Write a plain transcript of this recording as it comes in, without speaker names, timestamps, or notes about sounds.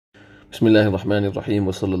بسم الله الرحمن الرحيم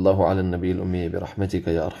وصلى الله على النبي الأمي برحمتك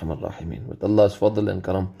يا أرحم الراحمين. With Allah's fadl and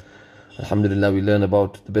karam, alhamdulillah, we learn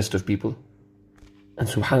about the best of people. And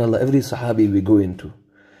subhanallah, every sahabi we go into,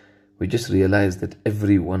 we just realize that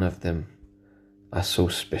every one of them are so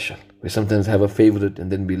special. We sometimes have a favorite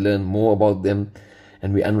and then we learn more about them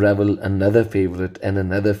and we unravel another favorite and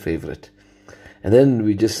another favorite. And then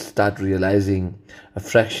we just start realizing a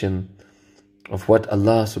fraction of what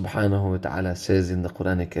Allah subhanahu wa ta'ala says in the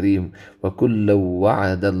Quran Kareem, وَكُلًّا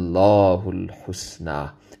وَعَدَ اللَّهُ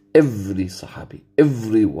الْحُسْنَى. Every sahabi,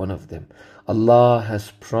 every one of them, Allah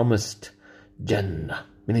has promised Jannah,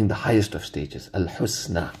 meaning the highest of stages,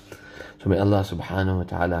 Al-Husna. So may Allah subhanahu wa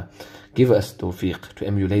ta'ala give us tawfiq to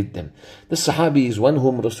emulate them. This sahabi is one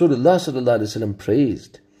whom Rasulullah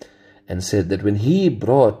praised and said that when he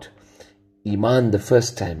brought Iman the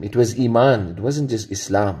first time, it was Iman, it wasn't just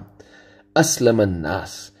Islam. Aslam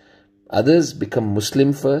an-nas. Others become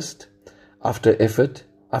Muslim first, after effort,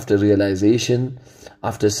 after realization,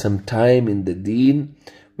 after some time in the deen,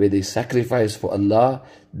 where they sacrifice for Allah,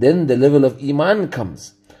 then the level of Iman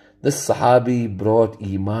comes. This sahabi brought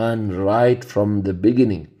Iman right from the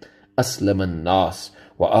beginning. Aslam an-nas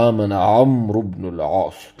wa amana Amr ibn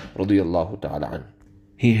al-As radiyallahu ta'ala an.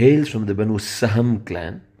 He hails from the Banu Saham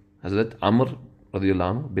clan. Hazrat Amr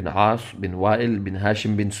radiyallahu anhu, bin As, bin Wa'il, bin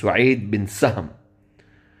Hashim, bin Su'aid, bin Saham.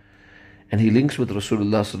 And he links with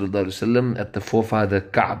Rasulullah ﷺ at the forefather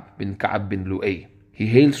Ka'b bin Lu'ay. He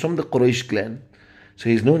hails from the Quraysh clan, so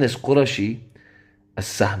he's known as Qurashi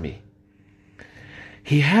as-Sahmi.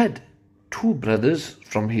 He had two brothers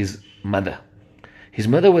from his mother. His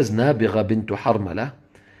mother was Nabigha bint Harmala,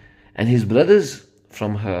 and his brothers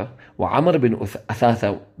from her were Amr bin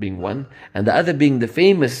Athatha being one, and the other being the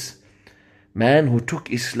famous man who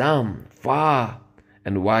took Islam far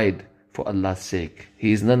and wide for Allah's sake.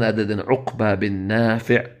 He is none other than Uqba bin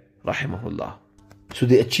Nafi' rahimahullah. So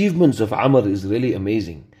the achievements of Amr is really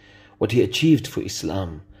amazing. What he achieved for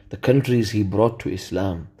Islam, the countries he brought to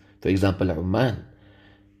Islam. For example, Oman.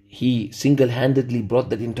 He single-handedly brought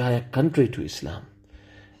that entire country to Islam.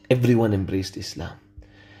 Everyone embraced Islam.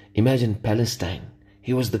 Imagine Palestine.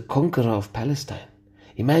 He was the conqueror of Palestine.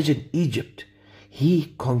 Imagine Egypt.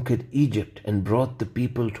 He conquered Egypt and brought the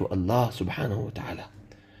people to Allah subhanahu wa ta'ala.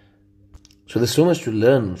 So there's so much to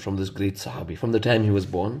learn from this great sahabi, from the time he was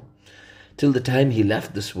born till the time he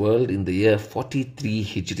left this world in the year 43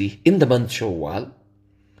 Hijri, in the month Shawwal.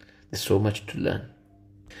 There's so much to learn.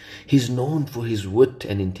 He's known for his wit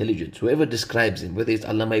and intelligence. Whoever describes him, whether it's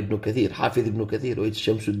Allama ibn Kathir, Hafidh ibn Kathir, or it's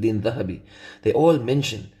Shamsuddin Dhahabi, they all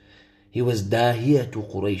mention he was Dahiya to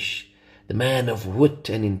Quraysh, the man of wit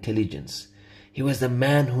and intelligence. He was the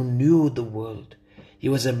man who knew the world. He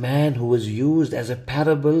was a man who was used as a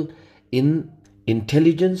parable in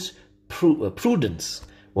intelligence, prudence.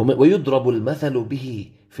 وَيُضْرَبُ الْمَثَلُ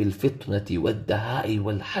بِهِ فِي الْفِطْنَةِ وَالدَّهَاءِ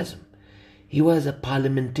وَالْحَزْمِ. He was a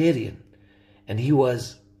parliamentarian, and he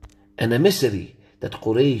was an emissary that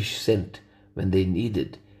Quraysh sent when they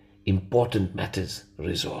needed important matters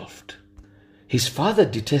resolved. His father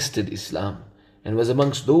detested Islam and was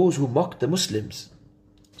amongst those who mocked the Muslims.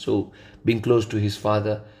 So, being close to his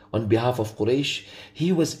father, on behalf of Quraysh,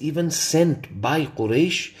 he was even sent by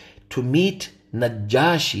Quraysh to meet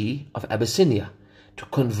Najashi of Abyssinia, to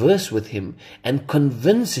converse with him and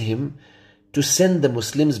convince him to send the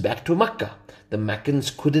Muslims back to Makkah. The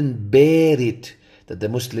Meccans couldn't bear it that the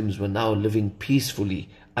Muslims were now living peacefully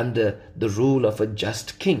under the rule of a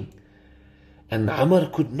just king. And Amr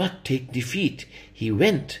could not take defeat. He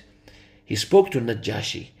went. He spoke to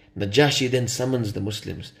Najashi. Najashi then summons the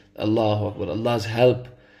Muslims. Allahu Akbar, Allah's help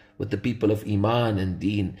with the people of Iman and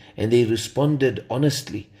Deen. And they responded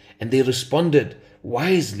honestly. And they responded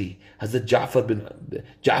wisely. Hazrat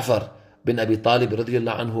Ja'far bin Abi Talib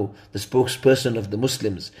radiyallahu anhu, the spokesperson of the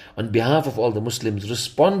Muslims, on behalf of all the Muslims,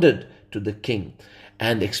 responded to the king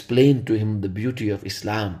and explained to him the beauty of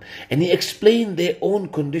Islam. And he explained their own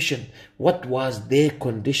condition. What was their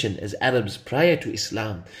condition as Arabs prior to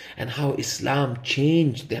Islam, and how Islam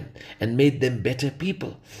changed them and made them better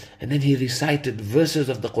people. And then he recited verses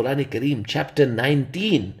of the Quran Kareem, chapter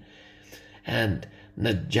 19. And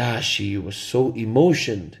Najashi was so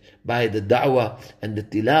emotioned by the da'wah and the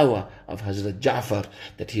tilawah of Hazrat Ja'far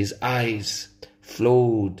that his eyes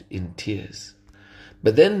flowed in tears.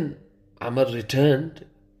 But then Amr returned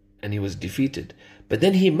and he was defeated. But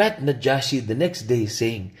then he met Najashi the next day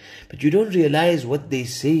saying, but you don't realize what they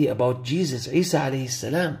say about Jesus, Isa alayhi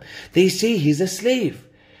salam. They say he's a slave.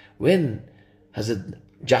 When Hazrat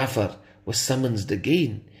Ja'far was summoned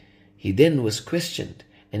again, he then was questioned.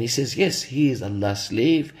 And he says, yes, he is Allah's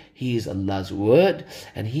slave, he is Allah's word,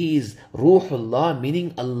 and he is Ruhullah,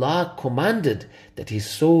 meaning Allah commanded that his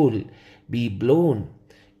soul be blown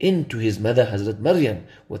into his mother Hazrat Maryam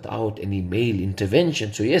without any male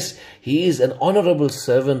intervention. So yes, he is an honorable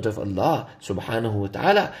servant of Allah subhanahu wa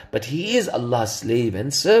ta'ala, but he is Allah's slave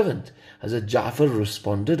and servant. Hazrat Ja'far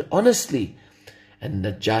responded honestly, and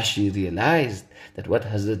Najashi realized that what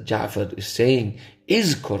Hazrat Ja'far is saying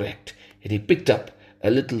is correct, and he picked up a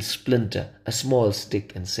little splinter, a small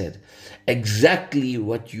stick, and said, exactly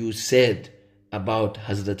what you said about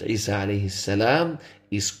Hazrat Isa alayhi salam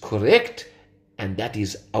is correct, and that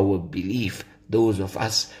is our belief. Those of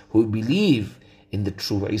us who believe in the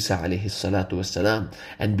true Isa alayhi salatu wasalam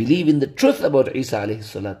and believe in the truth about Isa alayhi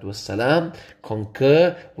salatu wasalam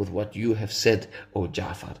concur with what you have said, O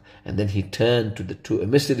Ja'far. And then he turned to the two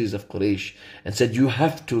emissaries of Quraysh and said, you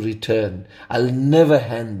have to return. I'll never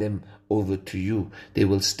hand them over to you. They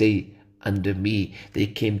will stay under me. They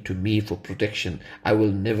came to me for protection. I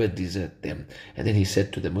will never desert them. And then he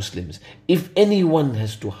said to the Muslims, if anyone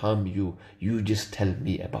has to harm you, you just tell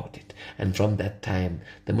me about it. And from that time,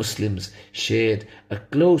 the Muslims shared a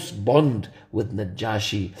close bond with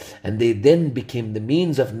Najashi, and they then became the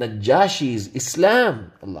means of Najashi's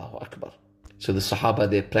Islam. Allahu Akbar. So the Sahaba,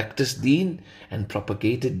 they practiced deen and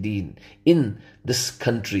propagated deen in this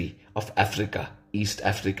country of Africa, East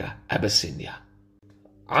Africa, Abyssinia.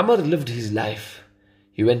 Amr lived his life.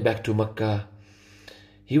 He went back to Makkah.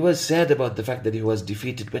 He was sad about the fact that he was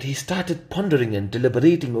defeated, but he started pondering and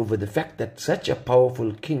deliberating over the fact that such a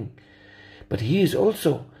powerful king, but he is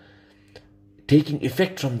also taking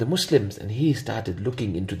effect from the Muslims, and he started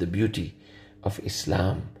looking into the beauty of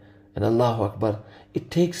Islam. And Allahu Akbar, it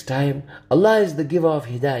takes time. Allah is the giver of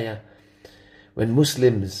hidayah. When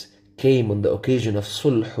Muslims came on the occasion of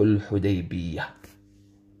Sulhul Hudaybiyah,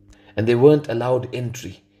 and they weren't allowed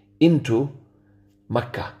entry into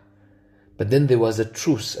Makkah. But then there was a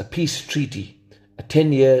truce, a peace treaty, a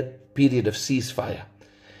 10-year period of ceasefire.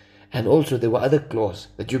 And also there were other clauses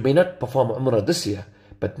that you may not perform Umrah this year,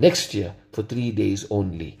 but next year for 3 days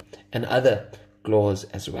only. And other clause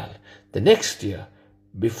as well. The next year,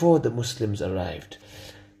 before the Muslims arrived,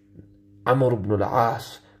 Amr ibn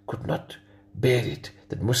al-As could not bear it,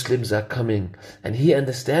 that Muslims are coming, and he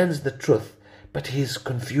understands the truth, but he is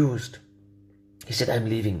confused. He said, I'm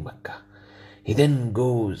leaving Makkah. He then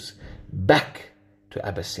goes back to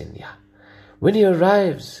Abyssinia. When he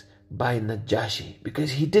arrives by Najashi,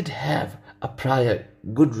 because he did have a prior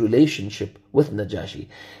good relationship with Najashi.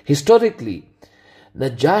 Historically,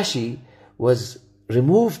 Najashi was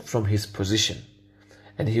removed from his position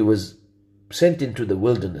and he was sent into the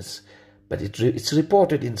wilderness. But it's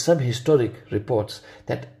reported in some historic reports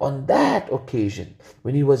that on that occasion,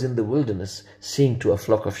 when he was in the wilderness, seeing to a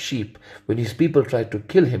flock of sheep, when his people tried to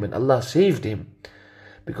kill him, and Allah saved him,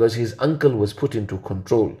 because his uncle was put into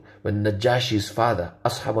control. When Najashi's father,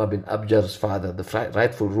 Ashama bin Abjar's father, the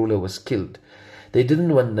rightful ruler, was killed, they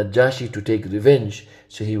didn't want Najashi to take revenge,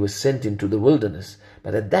 so he was sent into the wilderness.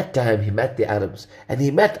 But at that time, he met the Arabs, and he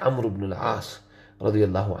met Amr ibn al-As,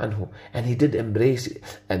 radiyallahu anhu, and he did embrace it,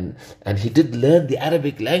 and he did learn the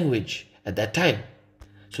Arabic language at that time.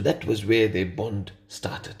 So that was where their bond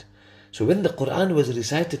started. So when the Quran was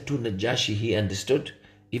recited to Najashi, he understood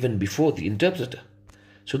even before the interpreter.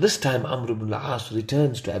 So this time Amr ibn al-As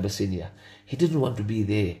returns to Abyssinia. He didn't want to be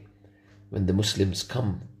there when the Muslims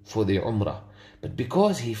come for their Umrah, but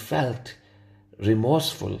because he felt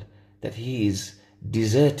remorseful that he is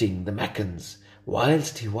deserting the Meccans,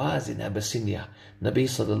 whilst he was in Abyssinia, Nabi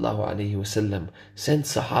sallallahu alayhi wasallam sent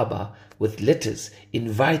Sahaba with letters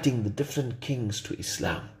inviting the different kings to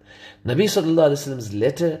Islam. Nabi sallallahu alayhi wasallam's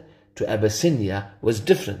letter to Abyssinia was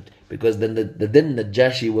different, because then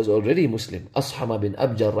Najashi was already Muslim. Ashama bin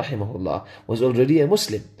Abjar rahimahullah was already a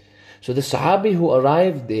Muslim. So the Sahabi who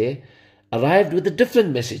arrived there arrived with a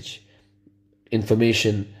different message,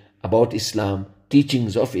 information about Islam,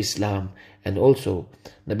 teachings of Islam. And also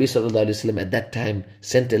Nabi sallallahu alayhi wasallam at that time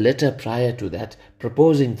sent a letter prior to that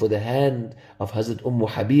proposing for the hand of Hazrat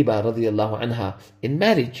Habiba radiyallahu anha in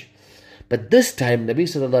marriage. But this time Nabi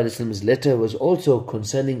sallallahu alayhi wasallam's letter was also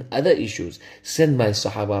concerning other issues. Send my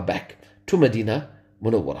Sahaba back to Medina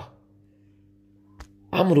Munawwara.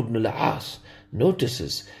 Amr ibn al-As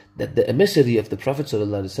notices that the emissary of the Prophet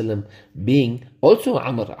sallallahu alayhi wasallam, being also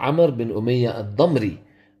Amr bin Umayyah al-Damri,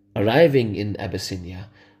 arriving in Abyssinia,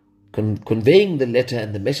 conveying the letter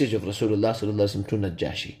and the message of Rasulullah ﷺ to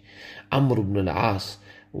Najashi, Amr ibn al-As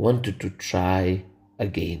wanted to try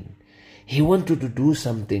again. He wanted to do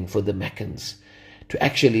something for the Meccans to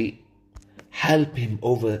actually help him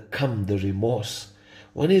overcome the remorse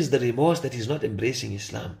One is the remorse that he's not embracing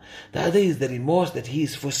Islam. The other is the remorse that he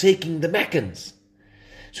is forsaking the Meccans.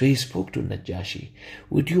 So he spoke to Najashi,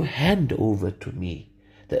 would you hand over to me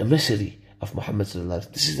the emissary of Muhammad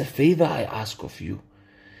ﷺ? This is a favor I ask of you.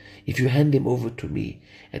 If you hand him over to me,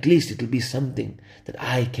 at least it will be something that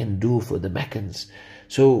I can do for the Meccans.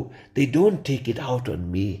 So they don't take it out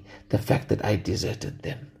on me, the fact that I deserted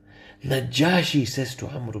them. Najashi says to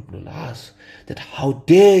Amr ibn al-As that how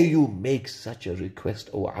dare you make such a request,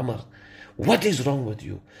 O Amr? What is wrong with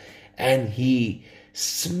you? And he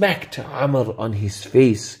smacked Amr on his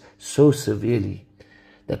face so severely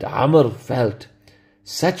that Amr felt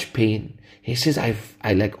such pain. He says,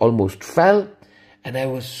 I like almost fell, and I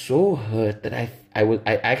was so hurt that I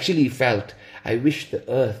actually felt I wish the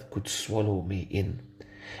earth could swallow me in.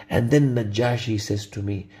 And then Najashi says to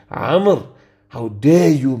me, Amr, how dare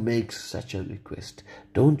you make such a request?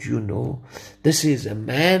 Don't you know this is a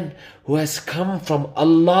man who has come from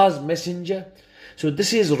Allah's messenger? So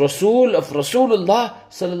this is Rasul of Rasulullah,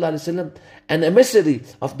 an emissary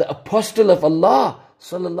of the apostle of Allah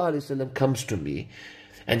comes to me,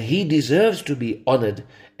 and he deserves to be honored,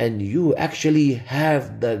 and you actually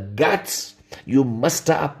have the guts, you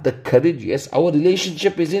muster up the courage. Yes, our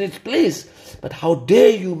relationship is in its place, but how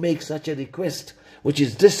dare you make such a request, which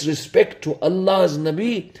is disrespect to Allah's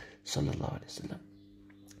Nabi sallallahu alaihi wasallam.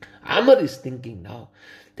 Amr is thinking now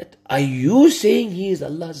that, are you saying he is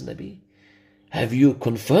Allah's Nabi? Have you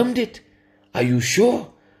confirmed it? Are you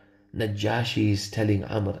sure? Najashi is telling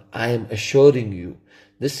Amr, I am assuring you,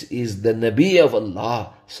 this is the Nabi of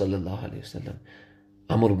Allah sallallahu alaihi wasallam.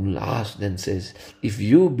 Amr ibn al-As then says, if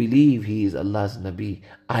you believe he is Allah's Nabi,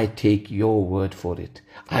 I take your word for it.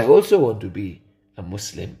 I also want to be a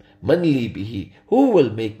Muslim. Manli bihi, who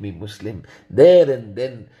will make me Muslim? There and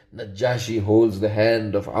then Najashi holds the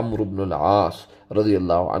hand of Amr ibn al-As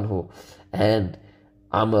radiyallahu anhu, and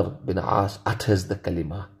Amr bin As utters the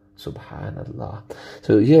kalima. Subhanallah.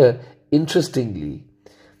 So here, interestingly,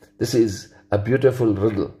 this is a beautiful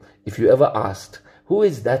riddle. If you ever asked, who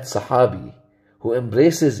is that Sahabi who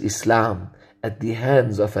embraces Islam at the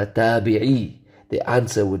hands of a Tabi'i, the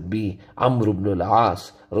answer would be Amr ibn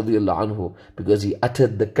al-As radiyallahu anhu, because he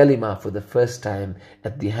uttered the kalima for the first time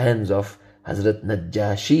at the hands of Hazrat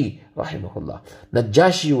Najashi rahimahullah.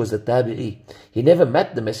 Najashi was a Tabi'i. He never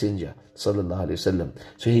met the Messenger sallallahu alaihi wasallam.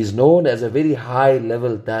 So he is known as a very high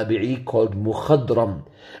level Tabi'i called Mukhadram,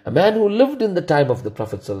 a man who lived in the time of the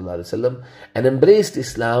Prophet sallallahu alaihi wasallam and embraced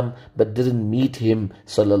Islam but didn't meet him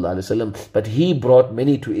sallallahu alaihi wasallam. But he brought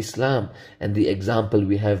many to Islam, and the example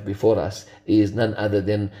we have before us is none other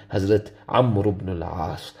than Hazrat Amr ibn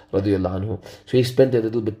al-As radiyallahu anhu. So he spent a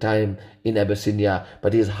little bit time in Abyssinia,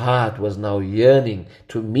 but his heart was now yearning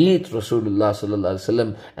to meet Rasulullah sallallahu alaihi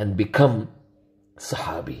wasallam and become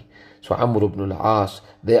Sahabi. So Amr ibn al-As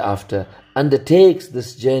thereafter undertakes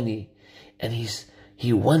this journey, and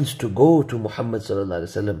he wants to go to Muhammad sallallahu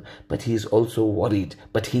alaihi wasallam, but he is also worried,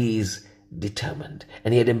 but he is determined,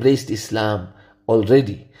 and he had embraced Islam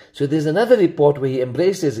already. So there's another report where he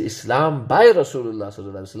embraces Islam by Rasulullah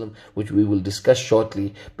sallallahu alaihi wasallam, which we will discuss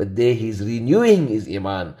shortly, but there he is renewing his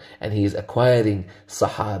iman, and he is acquiring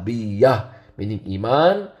sahabiyah, meaning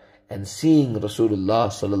iman, and seeing Rasulullah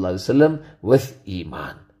sallallahu alaihi wasallam with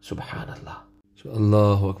iman. Subhanallah. So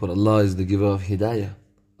Allahu Akbar, Allah is the giver of hidayah.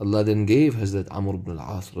 Allah then gave Hazrat Amr ibn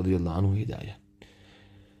al-As radiyallahu anhu hidayah.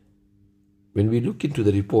 When we look into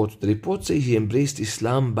the report says he embraced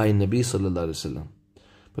Islam by Nabi sallallahu alaihi wasallam.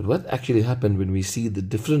 But what actually happened when we see the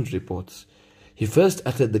different reports? He first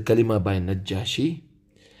uttered the kalima by Najashi,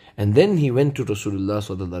 and then he went to Rasulullah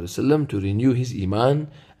sallallahu alaihi wasallam to renew his iman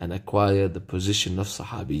and acquire the position of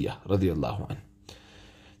Sahabiyah radiyallahu anhu.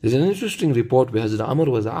 There's an interesting report where Hazrat Amr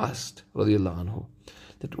was asked radiyallahu anhu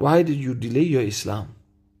that why did you delay your Islam?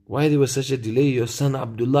 Why there was such a delay? Your son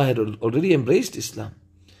Abdullah had already embraced Islam.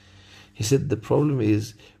 He said the problem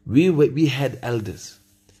is we had elders,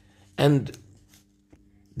 and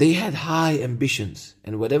they had high ambitions,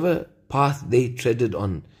 and whatever path they treaded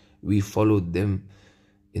on, we followed them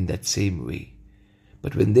in that same way.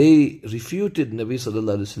 But when they refuted Nabi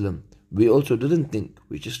sallallahu alaihi wasallam, we also didn't think,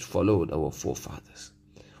 we just followed our forefathers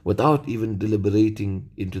without even deliberating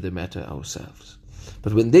into the matter ourselves.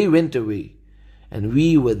 But when they went away and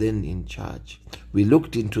we were then in charge, we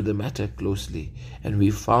looked into the matter closely, and we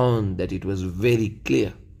found that it was very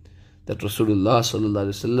clear that Rasulullah sallallahu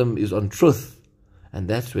alaihi wasallam is on truth. And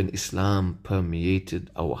that's when Islam permeated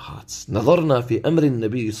our hearts. نظرنا في أمر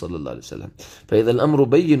النبي صلى الله عليه وسلم فإذا الأمر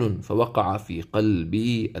بين فوقع في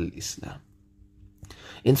قلبي الإسلام.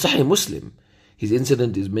 In Sahih Muslim, his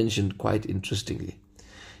incident is mentioned quite interestingly.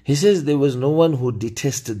 He says, there was no one who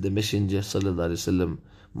detested the Messenger ﷺ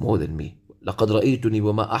more than me. لَقَدْ رَأَيْتُنِي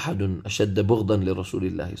وَمَا أَحَدٌ أَشَدَّ بُغْضًا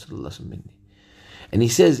لِرَسُولِ اللَّهِ صلى الله عليه وسلم. And he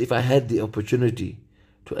says, if I had the opportunity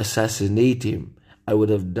to assassinate him, I would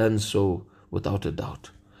have done so without a doubt.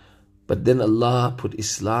 But then Allah put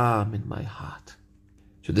Islam in my heart.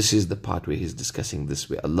 So this is the part where he's discussing this,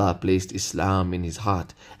 where Allah placed Islam in his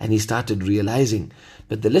heart and he started realizing.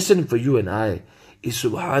 But the lesson for you and I is,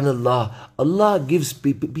 subhanallah, Allah gives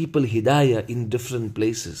people hidayah in different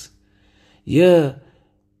places. Yeah,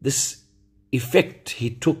 this effect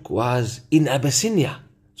he took was in Abyssinia,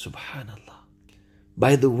 subhanallah,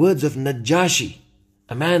 by the words of Najashi,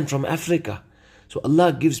 a man from Africa. So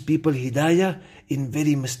Allah gives people hidayah in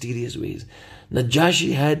very mysterious ways.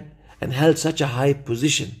 Najashi had and held such a high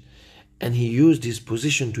position, and he used his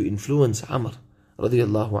position to influence Amr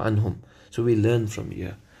radiallahu anhum. So we learn from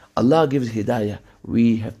here. Allah gives hidayah.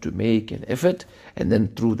 We have to make an effort, and then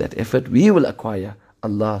through that effort we will acquire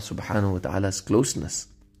Allah subhanahu wa ta'ala's closeness.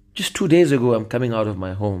 Just 2 days ago, I'm coming out of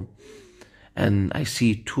my home and I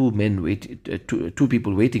see two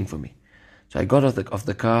people waiting for me. So I got off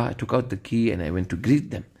the car, I took out the key and I went to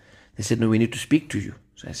greet them. They said, no, we need to speak to you.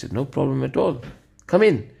 So I said, no problem at all. Come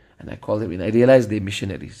in. And I called them in. I realized they're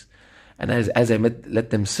missionaries. And as I let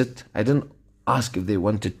them sit, I didn't ask if they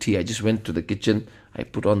wanted tea. I just went to the kitchen, I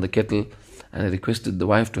put on the kettle, and I requested the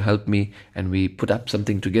wife to help me, and we put up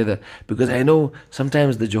something together. Because I know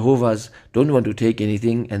sometimes the Jehovah's don't want to take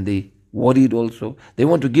anything, and they worried also. They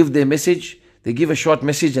want to give their message. They give a short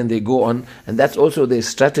message and they go on. And that's also their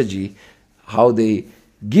strategy, how they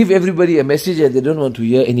give everybody a message and they don't want to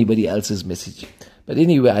hear anybody else's message. But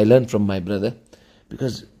anyway, I learned from my brother,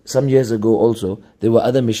 because some years ago also, there were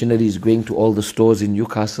other missionaries going to all the stores in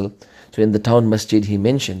Newcastle. So in the town masjid, he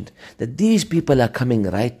mentioned that these people are coming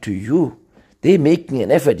right to you. They're making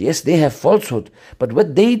an effort. Yes, they have falsehood. But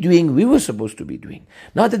what they're doing, we were supposed to be doing.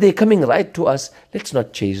 Now that they're coming right to us, let's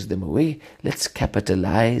not chase them away. Let's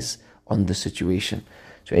capitalize on the situation.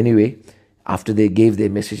 So anyway, after they gave their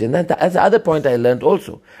message, and that's the other point I learned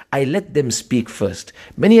also, I let them speak first.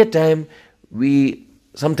 Many a time,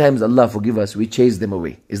 sometimes, Allah forgive us, we chase them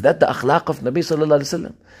away. Is that the akhlaq of Nabi sallallahu alaihi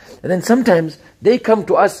wasallam? And then sometimes they come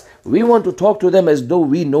to us, we want to talk to them as though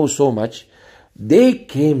we know so much. They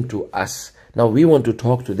came to us. Now we want to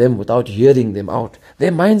talk to them without hearing them out.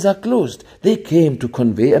 Their minds are closed. They came to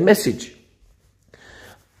convey a message.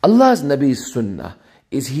 Allah's Nabi's sunnah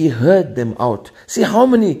is he heard them out. See how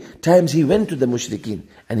many times he went to the mushrikeen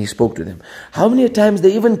and he spoke to them. How many times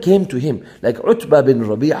they even came to him. Like Utbah bin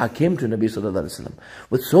Rabi'ah came to Nabi sallallahu alaihi wasallam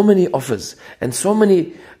with so many offers and so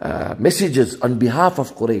many messages on behalf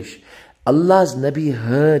of Quraysh. Allah's Nabi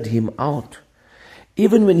heard him out.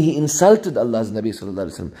 Even when he insulted Allah's Nabi sallallahu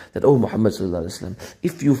alaihi wasallam, that, oh Muhammad sallallahu alaihi wasallam,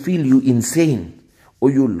 if you feel you insane, or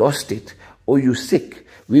you lost it, or you sick,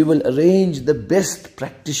 we will arrange the best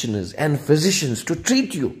practitioners and physicians to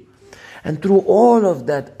treat you. And through all of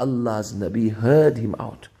that, Allah's Nabi heard him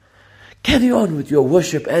out. Carry on with your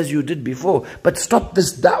worship as you did before, but stop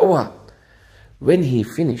this da'wah. When he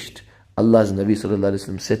finished, Allah's Nabi sallallahu alaihi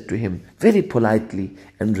wasallam said to him, very politely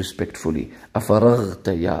and respectfully,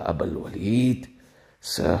 "Afaraghta ya Abul Walid."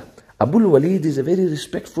 Sir, Abul Walid is a very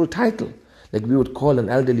respectful title. Like we would call an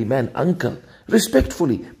elderly man, uncle.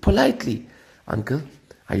 Respectfully, politely. Uncle,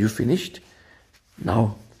 are you finished?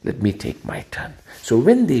 Now, let me take my turn. So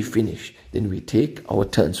when they finish, then we take our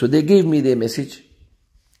turn. So they gave me their message.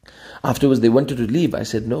 Afterwards, they wanted to leave. I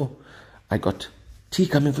said, no, I got tea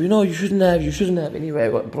coming for you. No, you shouldn't have. Anyway,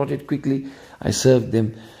 I brought it quickly. I served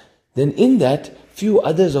them. Then in that, few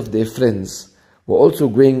others of their friends were also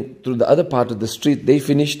going through the other part of the street. They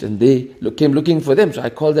finished and they came looking for them. So I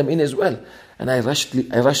called them in as well. And I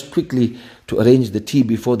rushed quickly to arrange the tea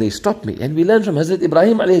before they stopped me. And we learned from Hazrat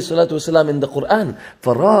Ibrahim ﷺ in the Quran,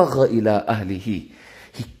 فَرَاغَ إِلَىٰ أَهْلِهِ.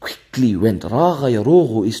 He quickly went. رَاغَ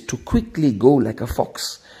يَرُوغُ is to quickly go like a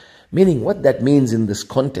fox. Meaning what that means in this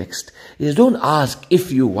context is don't ask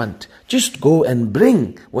if you want. Just go and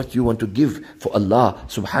bring what you want to give for Allah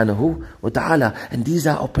subhanahu wa ta'ala. And these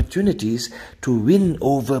are opportunities to win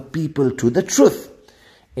over people to the truth.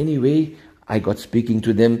 Anyway, I got speaking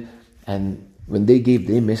to them, and when they gave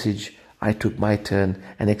their message, I took my turn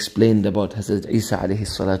and explained about Hazrat Isa alayhi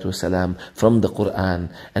salatu wasalam from the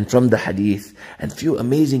Quran and from the Hadith, and few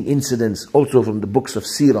amazing incidents also from the books of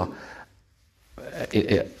Seerah.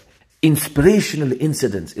 Inspirational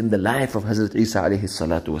incidents in the life of Hazrat Isa alayhi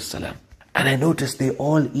salatu wasalam. And I noticed they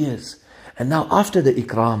all ears. And now after the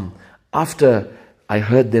ikram, after I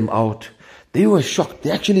heard them out, they were shocked.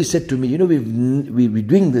 They actually said to me, you know, we're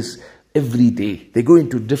doing this every day. They go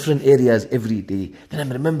into different areas every day. Then I'm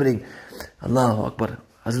remembering, Allahu Akbar,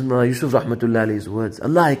 Hazrat Yusuf Rahmatullah Alayhi's words,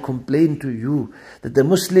 Allah, I complain to you that the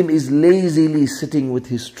Muslim is lazily sitting with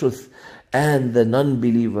his truth, and the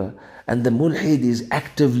non-believer and the mulhid is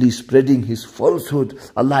actively spreading his falsehood.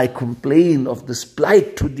 Allah, I complain of this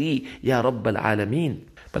plight to thee, Ya Rabbal Alameen.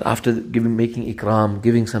 But after making ikram,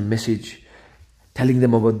 giving some message, telling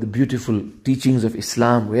them about the beautiful teachings of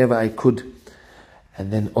Islam wherever I could,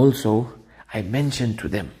 and then also I mentioned to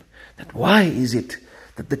them that why is it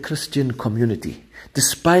that the Christian community,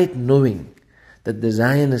 despite knowing that the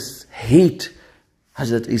Zionists hate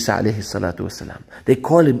Hazrat Isa alayhi salatu wasalam, they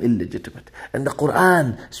call him illegitimate, and the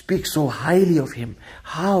Quran speaks so highly of him,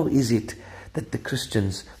 how is it that the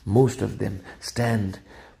Christians, most of them, stand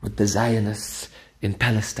with the Zionists in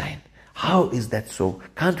Palestine? How is that so?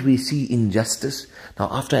 Can't we see injustice? Now,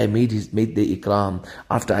 after I made the ikram,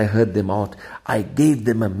 after I heard them out, I gave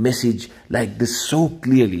them a message like this so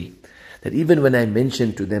clearly that even when I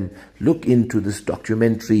mentioned to them, look into this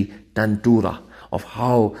documentary Tantura of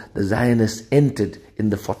how the Zionists entered in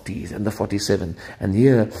the 40s and the 47. And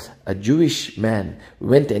here, a Jewish man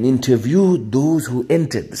went and interviewed those who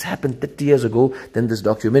entered. This happened 30 years ago, then this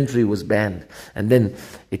documentary was banned. And then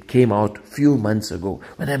it came out a few months ago.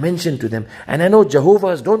 When I mentioned to them, and I know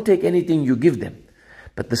Jehovah's don't take anything you give them,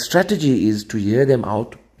 but the strategy is to hear them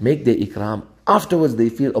out, make their ikram. Afterwards, they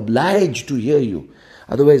feel obliged to hear you.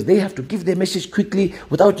 Otherwise, they have to give their message quickly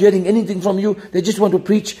without hearing anything from you. They just want to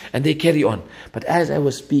preach and they carry on. But as I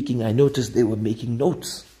was speaking, I noticed they were making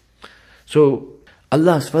notes. So,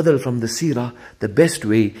 Allah's fadl from the seerah, the best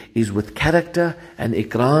way is with character and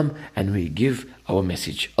ikram, and we give our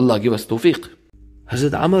message. Allah give us tawfiq.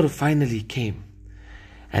 Hazrat Amr finally came.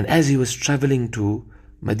 And as he was traveling to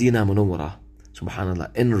Medina Munawwara,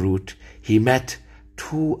 subhanallah, en route, he met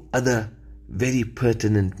two other very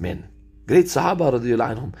pertinent men. Great Sahabar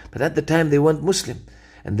radiallahu anhum. But at the time they weren't Muslim.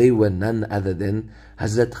 And they were none other than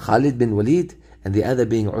Hazrat Khalid bin Walid and the other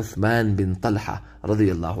being Uthman bin Talha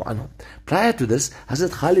radiallahu anhum. Prior to this,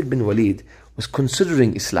 Hazrat Khalid bin Walid was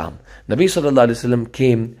considering Islam. Nabi sallallahu alayhi wa sallam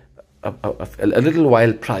came a little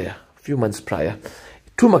while prior, a few months prior,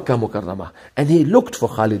 to Makkah Mukarramah, and he looked for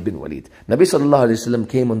Khalid bin Walid. Nabi sallallahu alayhi wa sallam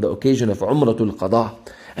came on the occasion of Umratul Qada,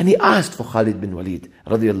 and he asked for Khalid bin Walid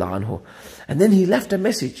radiallahu anhu. And then he left a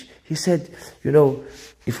message. He said, you know,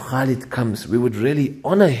 if Khalid comes, we would really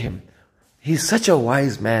honor him. He's such a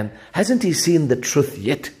wise man. Hasn't he seen the truth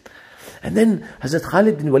yet? And then Hazrat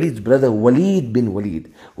Khalid bin Walid's brother, Walid bin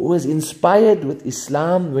Walid, who was inspired with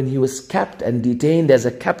Islam when he was capped and detained as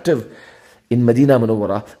a captive in Medina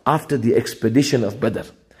Munawwara after the expedition of Badr.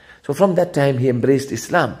 So from that time he embraced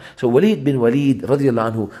Islam. So Walid bin Walid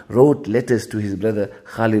radiallahu anhu wrote letters to his brother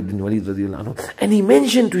Khalid bin Walid radiallahu anhu. And he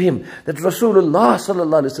mentioned to him that Rasulullah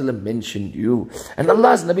sallallahu alaihi wasallam mentioned you. And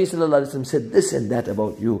Allah's Nabi sallallahu alaihi wasallam said this and that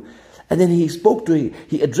about you. And then he spoke to him,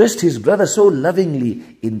 he addressed his brother so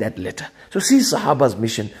lovingly in that letter. So see Sahaba's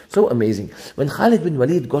mission, so amazing. When Khalid bin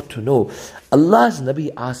Walid got to know, Allah's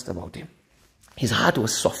Nabi asked about him. His heart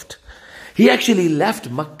was soft. He actually left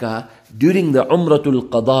Makkah during the Umratul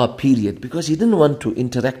Qada period because he didn't want to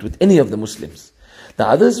interact with any of the Muslims. The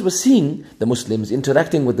others were seeing the Muslims,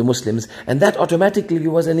 interacting with the Muslims, and that automatically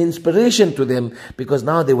was an inspiration to them because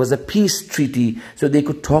now there was a peace treaty, so they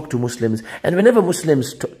could talk to Muslims. And whenever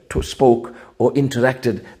Muslims spoke or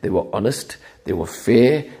interacted, they were honest, they were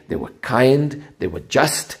fair, they were kind, they were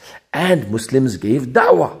just, and Muslims gave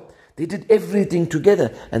da'wah. They did everything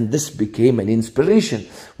together, and this became an inspiration.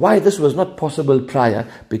 Why this was not possible prior?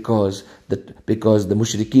 Because the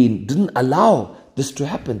mushrikeen didn't allow this to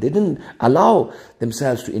happen. They didn't allow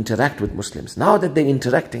themselves to interact with Muslims. Now that they're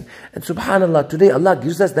interacting, and subhanallah, today Allah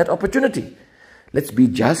gives us that opportunity. Let's be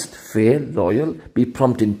just, fair, loyal, be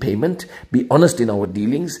prompt in payment, be honest in our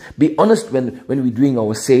dealings, be honest when we're doing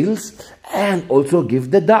our sales, and also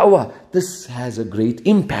give the da'wah. This has a great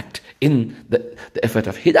impact in the effort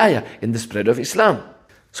of hidayah, in the spread of Islam.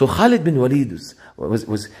 So Khalid bin Walid was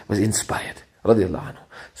inspired, radiallahu anhu.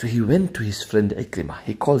 So he went to his friend Ikrimah.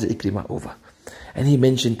 He calls Ikrimah over. And he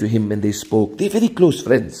mentioned to him when they spoke, they're very close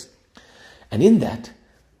friends. And in that,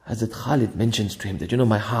 Hazrat Khalid mentions to him that, you know,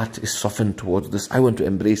 my heart is softened towards this. I want to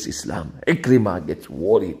embrace Islam. Ikrimah gets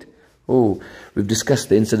worried. Oh, we've discussed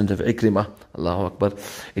the incident of Ikrimah. Allahu Akbar.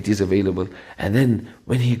 It is available. And then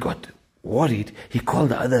when he got worried, he called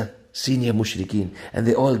the other senior mushrikeen, and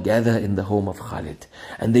they all gather in the home of Khalid.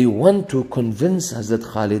 And they want to convince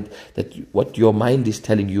Hazrat Khalid that what your mind is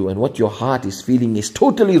telling you and what your heart is feeling is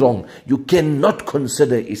totally wrong. You cannot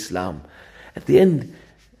consider Islam. At the end,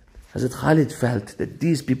 Hazrat Khalid felt that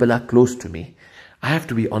these people are close to me. I have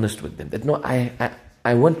to be honest with them. That no,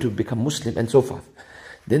 I want to become Muslim and so forth.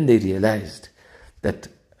 Then they realized that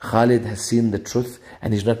Khalid has seen the truth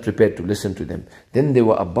and he's not prepared to listen to them. Then they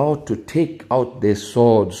were about to take out their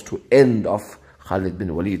swords to end off Khalid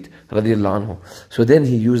bin Walid radiallahu anhu. So then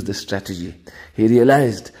he used the strategy. He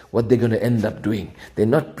realized what they're going to end up doing. They're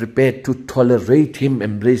not prepared to tolerate him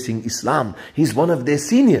embracing Islam. He's one of their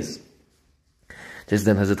seniors. Just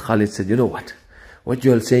then Hazrat Khalid said, you know what? What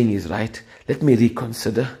you're saying is right. Let me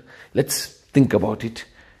reconsider. Let's think about it,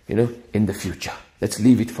 in the future. Let's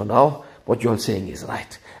leave it for now. What you're saying is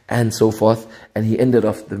right. And so forth. And he ended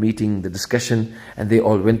off the meeting, the discussion, and they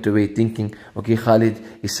all went away thinking, okay, Khalid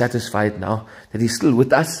is satisfied now that he's still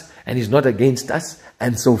with us and he's not against us,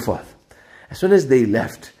 and so forth. As soon as they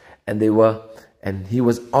left and he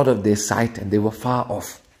was out of their sight and they were far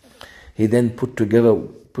off, he then put together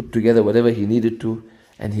whatever he needed to,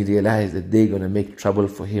 and he realized that they're going to make trouble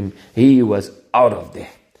for him. He was out of there.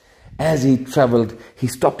 As he traveled, he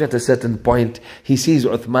stopped at a certain point. He sees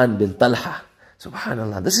Uthman bin Talha.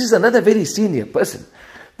 Subhanallah. This is another very senior person.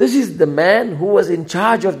 This is the man who was in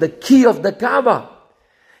charge of the key of the Kaaba.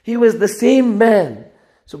 He was the same man.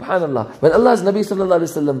 Subhanallah. When Allah's Nabi sallallahu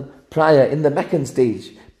alaihi wasallam prior in the Meccan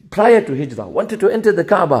stage, prior to Hijrah, wanted to enter the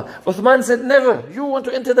Kaaba, Uthman said, never. You want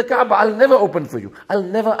to enter the Kaaba, I'll never open for you. I'll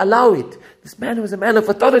never allow it. This man was a man of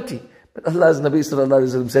authority. But Allah's Nabi sallallahu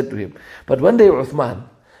alaihi wasallam said to him, but one day Uthman,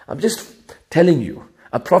 I'm just telling you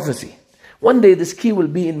a prophecy. One day this key will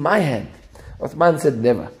be in my hand. Uthman said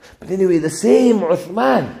never. But anyway, the same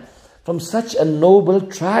Uthman from such a noble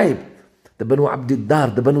tribe, the Banu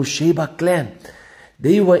Abdiddar, the Banu Shayba clan,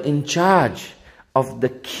 they were in charge of the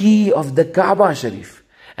key of the Kaaba Sharif.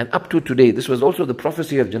 And up to today, this was also the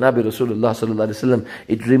prophecy of Janabi Rasulullah.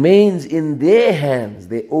 It remains in their hands.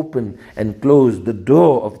 They open and close the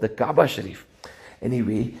door of the Kaaba Sharif.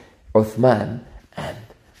 Anyway, Uthman and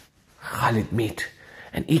Khalid meet,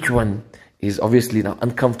 and each one is obviously now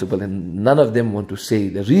uncomfortable, and none of them want to say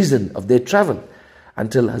the reason of their travel,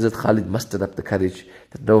 until Hazrat Khalid mustered up the courage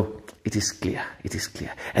that no, it is clear, it is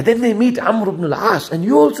clear. And then they meet Amr ibn al-As, and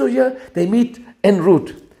you also hear they meet en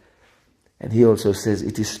route, and he also says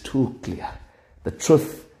it is too clear, the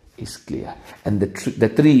truth is clear. And the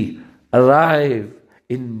three arrive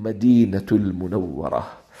in Madinatul Munawwarah.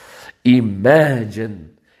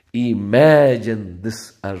 Imagine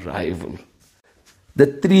this arrival. The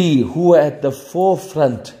three who were at the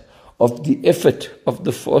forefront of the effort of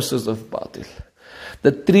the forces of Batil.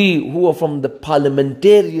 The three who were from the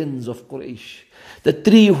parliamentarians of Quraysh. The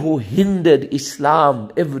three who hindered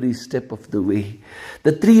Islam every step of the way.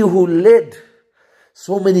 The three who led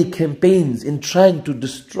so many campaigns in trying to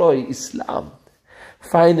destroy Islam.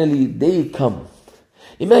 Finally, they come.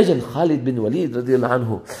 Imagine Khalid bin Walid radiallahu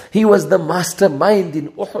anhu. He was the mastermind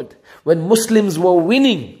in Uhud. When Muslims were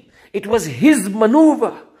winning, it was his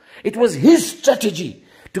maneuver. It was his strategy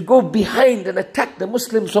to go behind and attack the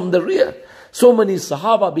Muslims from the rear. So many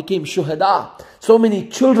Sahaba became shuhada. So many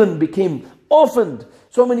children became orphaned.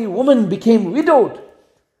 So many women became widowed.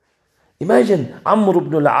 Imagine Amr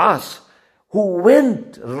ibn al-As, who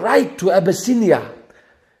went right to Abyssinia,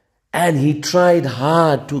 and he tried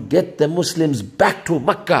hard to get the Muslims back to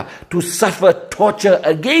Mecca to suffer torture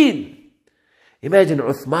again. Imagine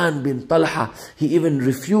Uthman bin Talha, he even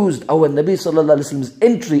refused our Nabi sallallahu alaihi wasallam's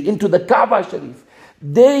entry into the Kaaba Sharif.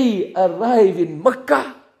 They arrive in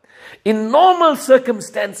Mecca in normal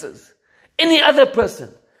circumstances. Any other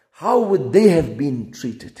person, how would they have been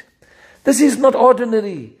treated? This is not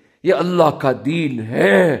ordinary. Ye Allah ka deen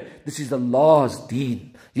hai. This is Allah's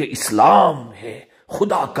deen. Ye Islam hai.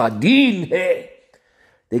 Khuda ka deen hai.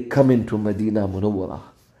 They come into Medina Munawwarah.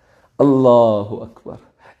 Allahu Akbar.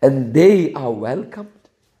 And they are welcomed.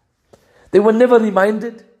 They were never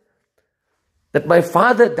reminded that my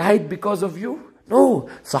father died because of you. No,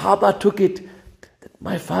 Sahaba took it that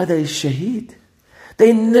my father is shaheed.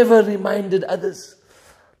 They never reminded others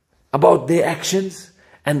about their actions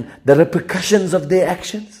and the repercussions of their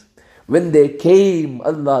actions. When they came,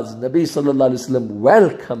 Allah's Nabi sallallahu alaihi wasallam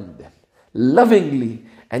welcomed them lovingly,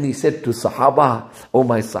 and he said to Sahaba, "Oh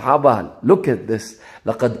my Sahaba, look at this.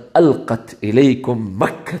 لَقَدْ أَلْقَتْ إِلَيْكُمْ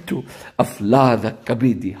مَكَّةُ أَفْلَاذَ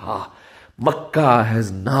كَبِدِهَا." Makkah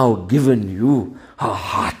has now given you her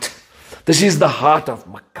heart. This is the heart of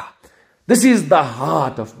Makkah. This is the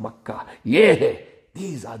heart of Makkah. Yeah,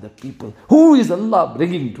 these are the people. Who is Allah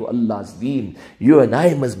bringing to Allah's deen? You and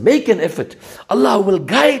I must make an effort. Allah will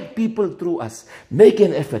guide people through us. Make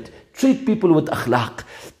an effort. Treat people with akhlaq.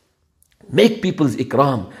 Make people's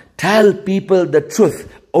ikram. Tell people the truth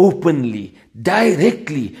openly,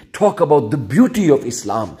 directly. Talk about the beauty of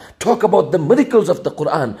Islam. Talk about the miracles of the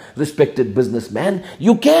Quran. Respected businessman,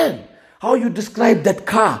 you can. How you describe that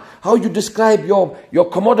car, how you describe your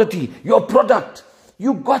commodity, your product,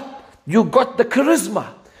 You got the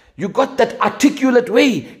charisma. You got that articulate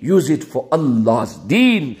way. Use it for Allah's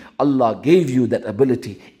deen. Allah gave you that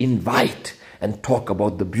ability. Invite and talk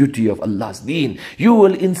about the beauty of Allah's deen. You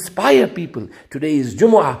will inspire people. Today is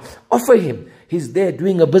Jumu'ah. Offer him. He's there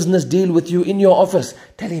doing a business deal with you in your office.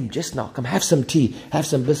 Tell him, just now, come have some tea, have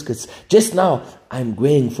some biscuits. Just now, I'm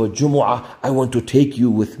going for Jumu'ah. I want to take you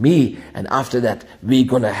with me. And after that, we're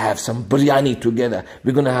going to have some biryani together.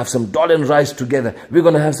 We're going to have some dal and rice together. We're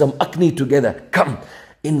going to have some akni together. Come.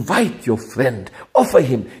 Invite your friend. Offer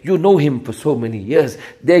him. You know him for so many years.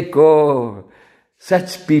 They go.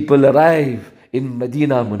 Such people arrive in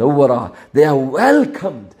Medina Munawwara. They are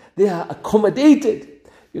welcomed. They are accommodated.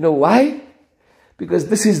 You know why? Because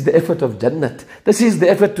this is the effort of Jannat. This is the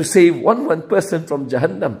effort to save one person from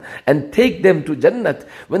Jahannam and take them to Jannat.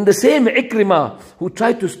 When the same Ikrimah who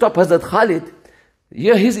tried to stop Hazrat Khalid,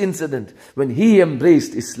 hear his incident. When he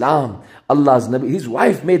embraced Islam, Allah's Nabi, his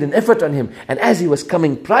wife made an effort on him. And as he was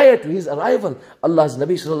coming prior to his arrival, Allah's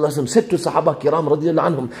Nabi said to Sahaba Kiram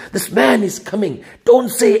radiallahu anhum, this man is coming. Don't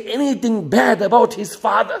say anything bad about his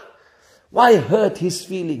father. Why hurt his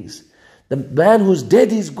feelings? The man who's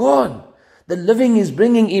dead is gone. The living is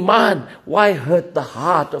bringing Iman. Why hurt the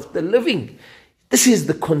heart of the living? This is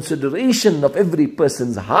the consideration of every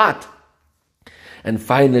person's heart. And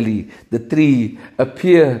finally, the three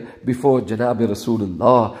appear before Janabi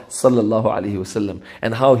Rasulullah sallallahu alaihi wasallam,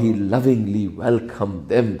 and how he lovingly welcomed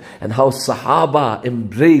them, and how Sahaba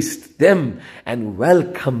embraced them and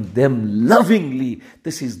welcomed them lovingly.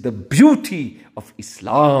 This is the beauty of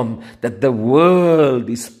Islam that the world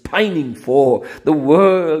is pining for, the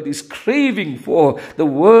world is craving for, the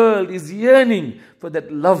world is yearning for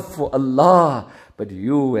that love for Allah. But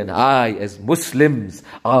you and I as Muslims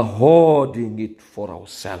are hoarding it for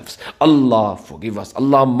ourselves. Allah forgive us.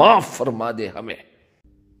 Allah maaf farma de hame.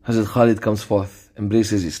 Hazrat Khalid comes forth,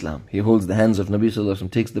 embraces Islam. He holds the hands of Nabi Sallallahu Alaihi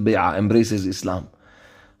Wasallam, takes the bay'ah, embraces Islam.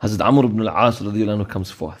 Hazrat Amr ibn al-As radiyallahu anhu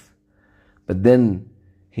comes forth. But then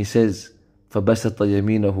he says, فَبَسَطَ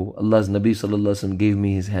يَمِينَهُ, Allah's Nabi Sallallahu Alaihi Wasallam gave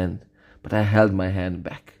me his hand, but I held my hand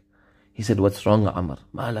back. He said, what's wrong, Amr?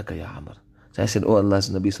 مَا لَكَ يَا Amr? So I said, oh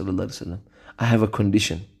Allah's Nabi Sallallahu Alaihi Wasallam, I have a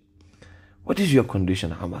condition. What is your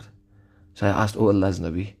condition, Amr? So I asked, oh Allah's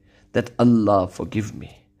Nabi, that Allah forgive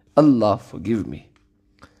me. Allah forgive me.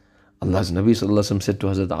 Allah's Nabi Sallallahu Alaihi Wasallam said to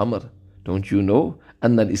Hazrat Amr, don't you know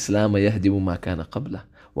أن الإسلام يهدم ما كان قبله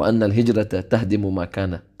وأن الهجرة تهدم ما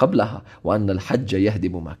كان قبلها وأن الحج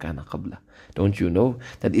يهدم ما كان قبله. Don't you know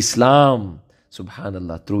that Islam,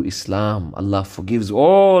 subhanallah, through Islam, Allah forgives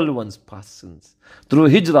all one's past sins. Through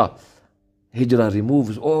Hijrah, Hijrah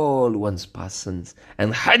removes all one's past sins.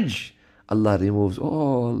 And Hajj, Allah removes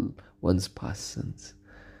all one's past sins.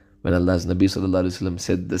 When Allah's Nabi Sallallahu Alaihi Wasallam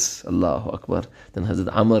said this, Allahu Akbar, then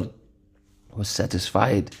Hazrat Amr was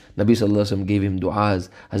satisfied. Nabi Sallallahu Alaihi Wasallam gave him du'as.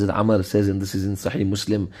 Hazrat Amr says, and this is in Sahih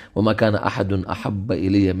Muslim, وَمَا كَانَ أَحَدٌ أَحَبَّ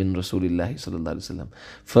إِلَيَّ مِن رَسُولِ اللَّهِ صَلَّى اللَّهُ عَلَيْهِ وسلم.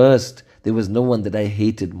 First, there was no one that I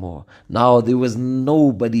hated more. Now there was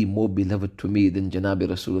nobody more beloved to me than Janabi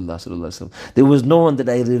Rasulullah sallallahu alaihi wasallam. There was no one that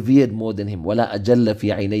I revered more than him. وَلَا أَجَلَّ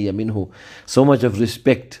فِي عَيْنَيَّ مِنْهُ. So much of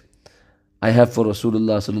respect I have for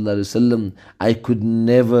Rasulullah sallallahu alaihi wasallam. I could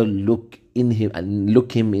never look in him and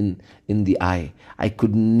look him in the eye. I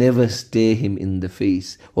could never stare him in the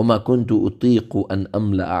face. وَمَا كُنْتُ أُطِيقُ أَنْ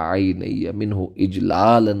أَمْلَأَ عَيْنَيَّ مِنْهُ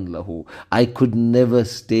إِجْلَالًا لَهُ. I could never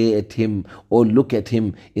stare at him or look at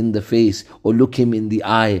him in the face or look him in the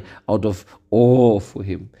eye out of awe for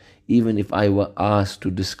him. Even if I were asked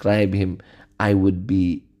to describe him, I would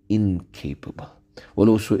be incapable.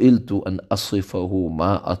 وَلَوْ سُئِلْتُ أَنْ أَصِفَهُ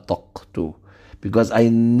مَا أَطَقْتُ. Because I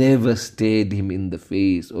never stared him in the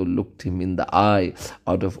face or looked him in the eye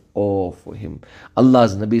out of awe for him.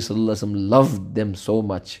 Allah's Nabi Sallallahu Alaihi Wasallam loved them so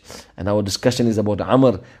much. And our discussion is about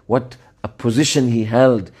Amr, what a position he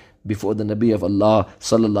held before the Nabi of Allah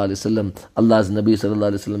Sallallahu Alaihi Wasallam. Allah's Nabi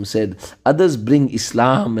Sallallahu Alaihi Wasallam said, others bring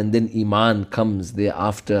Islam and then Iman comes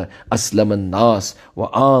thereafter. Aslam al-Nas wa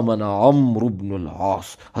amana Amr ibn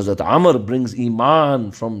al-As. Hazrat Amr brings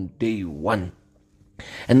Iman from day one.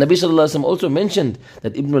 And Nabi Sallallahu Alaihi Wasallam also mentioned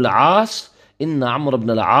that Ibn al-As, Inna Amr ibn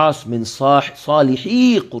al-As min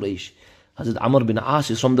salihi Quraysh. Hazrat Amr bin As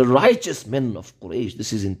is from the righteous men of Quraysh.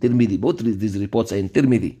 This is in Tirmidhi. Both these reports are in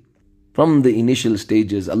Tirmidhi. From the initial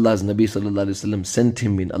stages, Allah's Nabi Sallallahu Alaihi Wasallam sent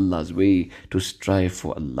him in Allah's way to strive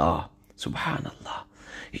for Allah. Subhanallah.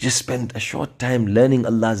 He just spent a short time learning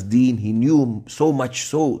Allah's deen. He knew so much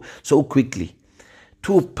so quickly.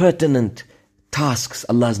 Two pertinent tasks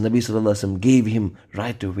Allah's Nabi Sallallahu Alaihi Wasallam gave him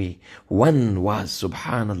right away. One was,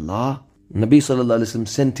 subhanallah, Nabi Sallallahu Alaihi Wasallam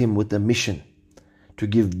sent him with a mission to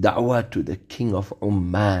give da'wah to the king of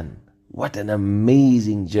Oman. What an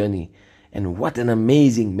amazing journey. And what an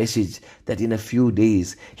amazing message that in a few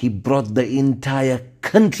days he brought the entire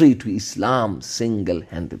country to Islam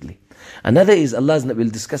single-handedly. Another is Allah's Nabi, we'll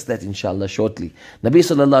discuss that inshallah shortly. Nabi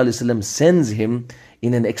sallallahu alayhi wasallam sends him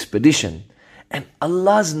in an expedition and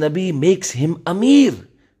Allah's Nabi makes him Amir.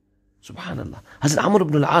 Subhanallah. Hazrat Amr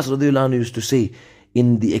ibn al-As radiyallahu anhu used to say,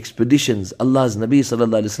 in the expeditions, Allah's Nabi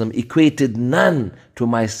sallallahu alayhi wasallam equated none to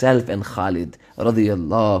myself and Khalid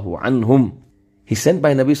radiyallahu anhum. He sent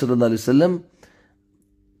by Nabi sallallahu alayhi wasallam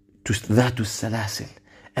to Dhatul Salasil.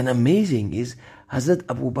 And amazing is, Hazrat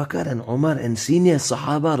Abu Bakr and Umar and senior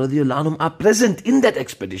Sahaba radiyallahu anhum are present in that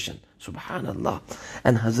expedition. Subhanallah.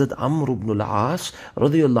 And Hazrat Amr ibn al-As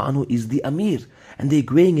radiyallahu anhu is the Amir. And they're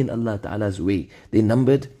going in Allah Ta'ala's way. They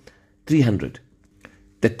numbered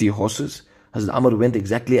 330 horses. Hazrat Amr went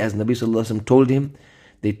exactly as Nabi sallallahu alayhi wasallam told him.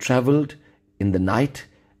 They traveled in the night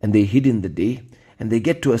and they hid in the day. And they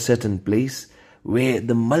get to a certain place where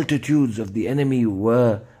the multitudes of the enemy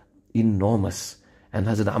were enormous. And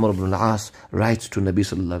Hazrat Amr ibn al-As writes to Nabi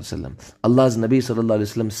sallallahu alayhi wasallam. Allah's Nabi sallallahu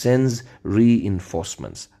alayhi wasallam sends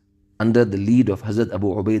reinforcements under the lead of Hazrat Abu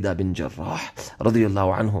Ubaidah bin Jarrah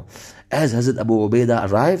radiyallahu anhu. As Hazrat Abu Ubaidah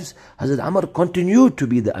arrives, Hazrat Amr continued to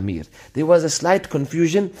be the Amir. There was a slight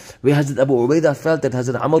confusion where Hazrat Abu Ubaidah felt that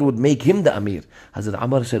Hazrat Amr would make him the Amir. Hazrat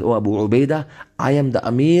Amr said, "Oh Abu Ubaidah, I am the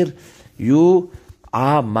Amir, you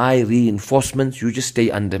are my reinforcements, you just stay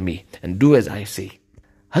under me and do as I say."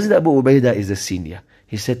 Hazrat Abu Ubaidah is a senior.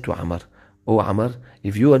 He said to Amr, "Oh Amr,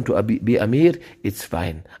 if you want to be Amir, it's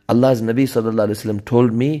fine. Allah's Nabi sallallahu alayhi wasallam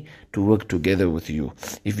told me to work together with you.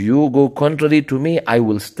 If you go contrary to me, I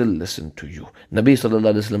will still listen to you. Nabi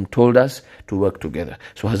sallallahu alayhi wasallam told us to work together."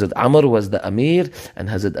 So Hazrat Amr was the Amir and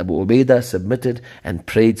Hazrat Abu Ubaidah submitted and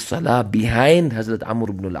prayed salah behind Hazrat Amr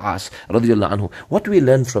ibn al-As radiyallahu anhu. What we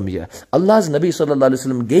learn from here? Allah's Nabi sallallahu alayhi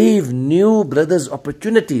wasallam gave new brothers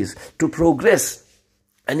opportunities to progress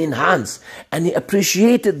and enhance, and he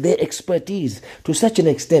appreciated their expertise to such an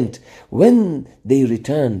extent when they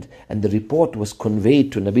returned and the report was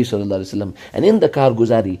conveyed to Nabi sallallahu alaihi wasallam. And in the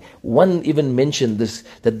Karguzari, one even mentioned this,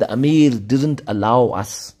 that the Amir didn't allow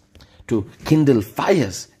us to kindle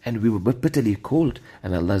fires and we were bitterly cold.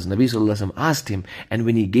 And Allah's Nabi sallallahu alaihi wasallam asked him, and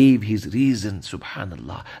when he gave his reason,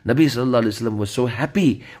 subhanallah, Nabi sallallahu alaihi wasallam was so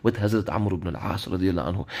happy with Hazrat Amr ibn al-As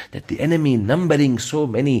radiyallahu anhu that the enemy numbering so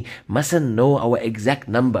many mustn't know our exact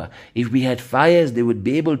number. If we had fires, they would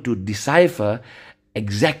be able to decipher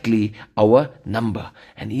exactly our number.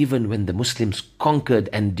 And even when the Muslims conquered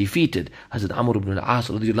and defeated, Hazrat Amr ibn al-As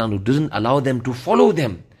radiyallahu anhu didn't allow them to follow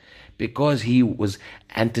them, because he was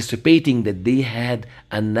anticipating that they had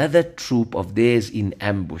another troop of theirs in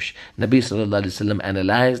ambush. Nabi sallallahu alaihi wasallam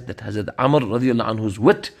analyzed that Hazrat Amr radiyallahu anhu's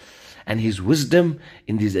wit and his wisdom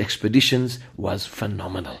in these expeditions was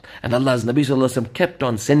phenomenal. And Allah's Nabi sallallahu alaihi wasallam kept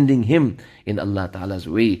on sending him in Allah Ta'ala's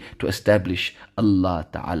way to establish Allah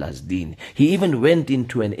Ta'ala's deen. He even went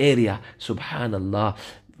into an area, subhanallah,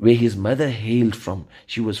 where his mother hailed from.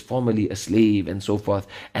 She was formerly a slave and so forth.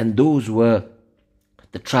 And those were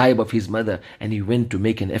the tribe of his mother, and he went to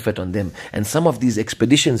make an effort on them. And some of these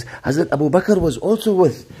expeditions, Hazrat Abu Bakr was also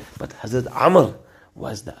with, but Hazrat Amr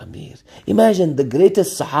was the Amir. Imagine the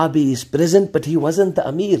greatest Sahabi is present, but he wasn't the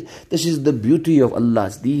Amir. This is the beauty of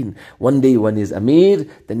Allah's deen. One day one is Amir,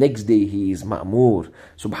 the next day he is Ma'mur.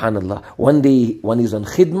 Subhanallah. One day one is on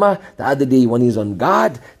khidmah, the other day one is on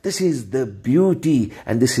guard. This is the beauty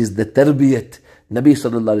and this is the tarbiyat Nabi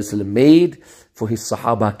sallallahu alaihi wasallam made for his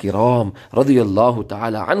Sahaba Kiram radiyallahu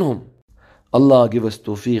ta'ala anhum. Allah give us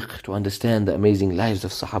tawfiq to understand the amazing lives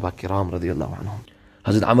of Sahaba Kiram radiyallahu anhum.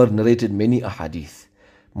 Hazrat Amr narrated many ahadith.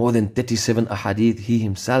 More than 37 ahadith he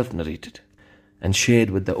himself narrated and shared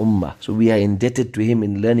with the ummah. So we are indebted to him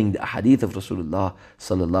in learning the ahadith of Rasulullah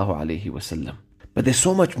sallallahu alayhi wasallam. But there's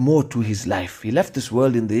so much more to his life. He left this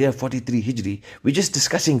world in the year 43 Hijri. We're just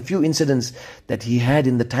discussing few incidents that he had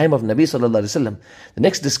in the time of Nabi sallallahu alaihi wasallam. The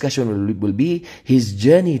next discussion will be his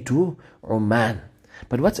journey to Oman.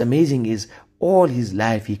 But what's amazing is all his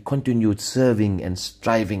life he continued serving and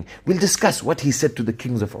striving. We'll discuss what he said to the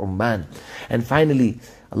kings of Oman. And finally,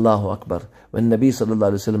 Allahu Akbar, when Nabi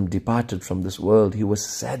sallallahu alaihi wasallam departed from this world, he was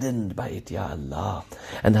saddened by it, Ya Allah.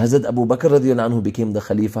 And Hazrat Abu Bakr radiyallahu anhu became the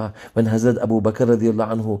Khalifa. When Hazrat Abu Bakr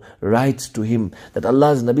radiyallahu anhu writes to him that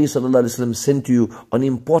Allah's Nabi sallallahu alaihi wasallam sent you on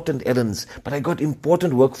important errands, but I got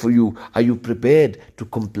important work for you. Are you prepared to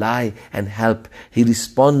comply and help? He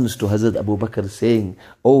responds to Hazrat Abu Bakr saying,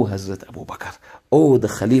 "Oh Hazrat Abu Bakr, oh the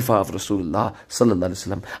Khalifa of Rasulullah sallallahu alaihi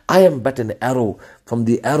wasallam, I am but an arrow from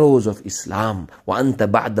the arrows of Islam. Wa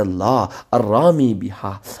anta ba'da Allah Ar-Rami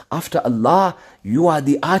biha. After Allah, you are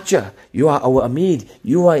the archer, you are our Amir,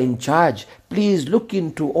 you are in charge. Please look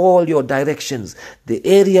into all your directions. The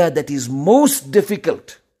area that is most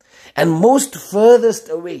difficult and most furthest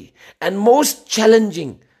away and most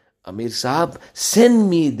challenging, Amir Sahab, send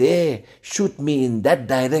me there, shoot me in that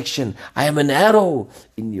direction. I am an arrow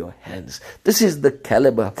in your hands. This is the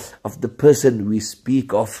caliber of the person we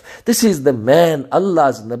speak of. This is the man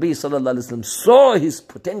Allah's Nabi ﷺ saw his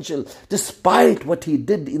potential despite what he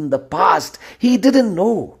did in the past. He didn't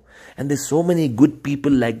know. And there's so many good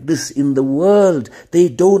people like this in the world. They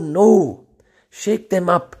don't know. Shake them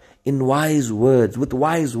up in wise words, with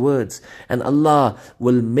wise words, and Allah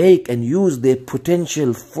will make and use their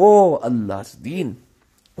potential for Allah's deen.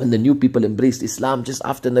 When the new people embraced Islam just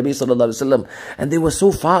after Nabi ﷺ, and they were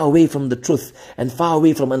so far away from the truth and far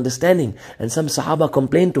away from understanding, and some Sahaba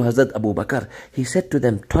complained to Hazrat Abu Bakr. He said to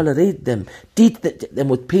them, tolerate them, teach them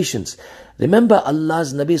with patience. Remember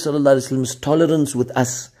Allah's Nabi ﷺ's tolerance with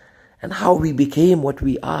us, and how we became what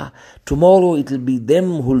we are. Tomorrow it will be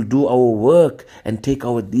them who'll do our work and take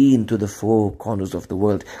our deen to the four corners of the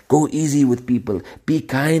world. Go easy with people. Be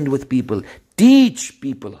kind with people. Teach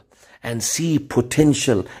people. And see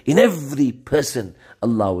potential in every person.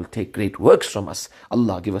 Allah will take great works from us.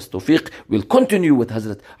 Allah give us tawfiq. We'll continue with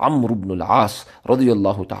Hazrat Amr ibn al-As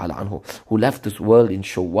radiyallahu ta'ala anhu, who left this world in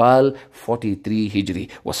Shawwal 43 Hijri.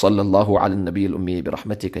 Wa sallallahu ala nabi al-ummi bi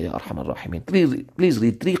rahmatika ya arhamar rahimin. Please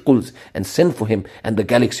read 3 quls and send for him and the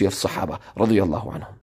galaxy of Sahaba radiyallahu anhum.